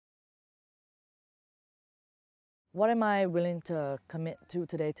What am I willing to commit to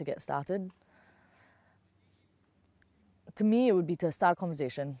today to get started? To me, it would be to start a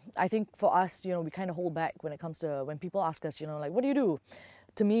conversation. I think for us, we kind of hold back when it comes to when people ask us, like, what do you do?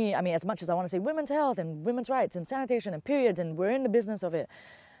 To me, I mean, as much as I want to say women's health and women's rights and sanitation and periods, and we're in the business of it,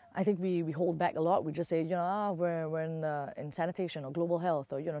 I think we hold back a lot. We just say, we're in sanitation or global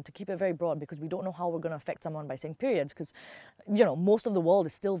health, or, to keep it very broad, because we don't know how we're going to affect someone by saying periods, because, most of the world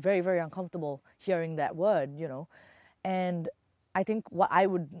is still very, very uncomfortable hearing that word, And I think what I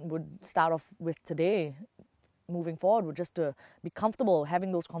would start off with today, moving forward, would just to be comfortable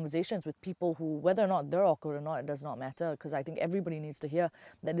having those conversations with people who, whether or not they're awkward or not, it does not matter, because I think everybody needs to hear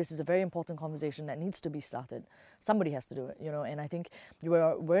that this is a very important conversation that needs to be started. Somebody has to do it, and I think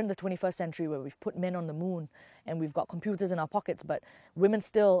we're in the 21st century where we've put men on the moon and we've got computers in our pockets, but women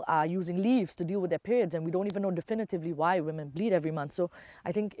still are using leaves to deal with their periods, and we don't even know definitively why women bleed every month. So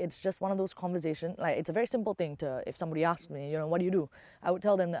I think it's just one of those conversations, like, it's a very simple thing to, if somebody asks me, what do you do? I would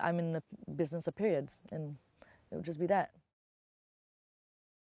tell them that I'm in the business of periods, and it would just be that.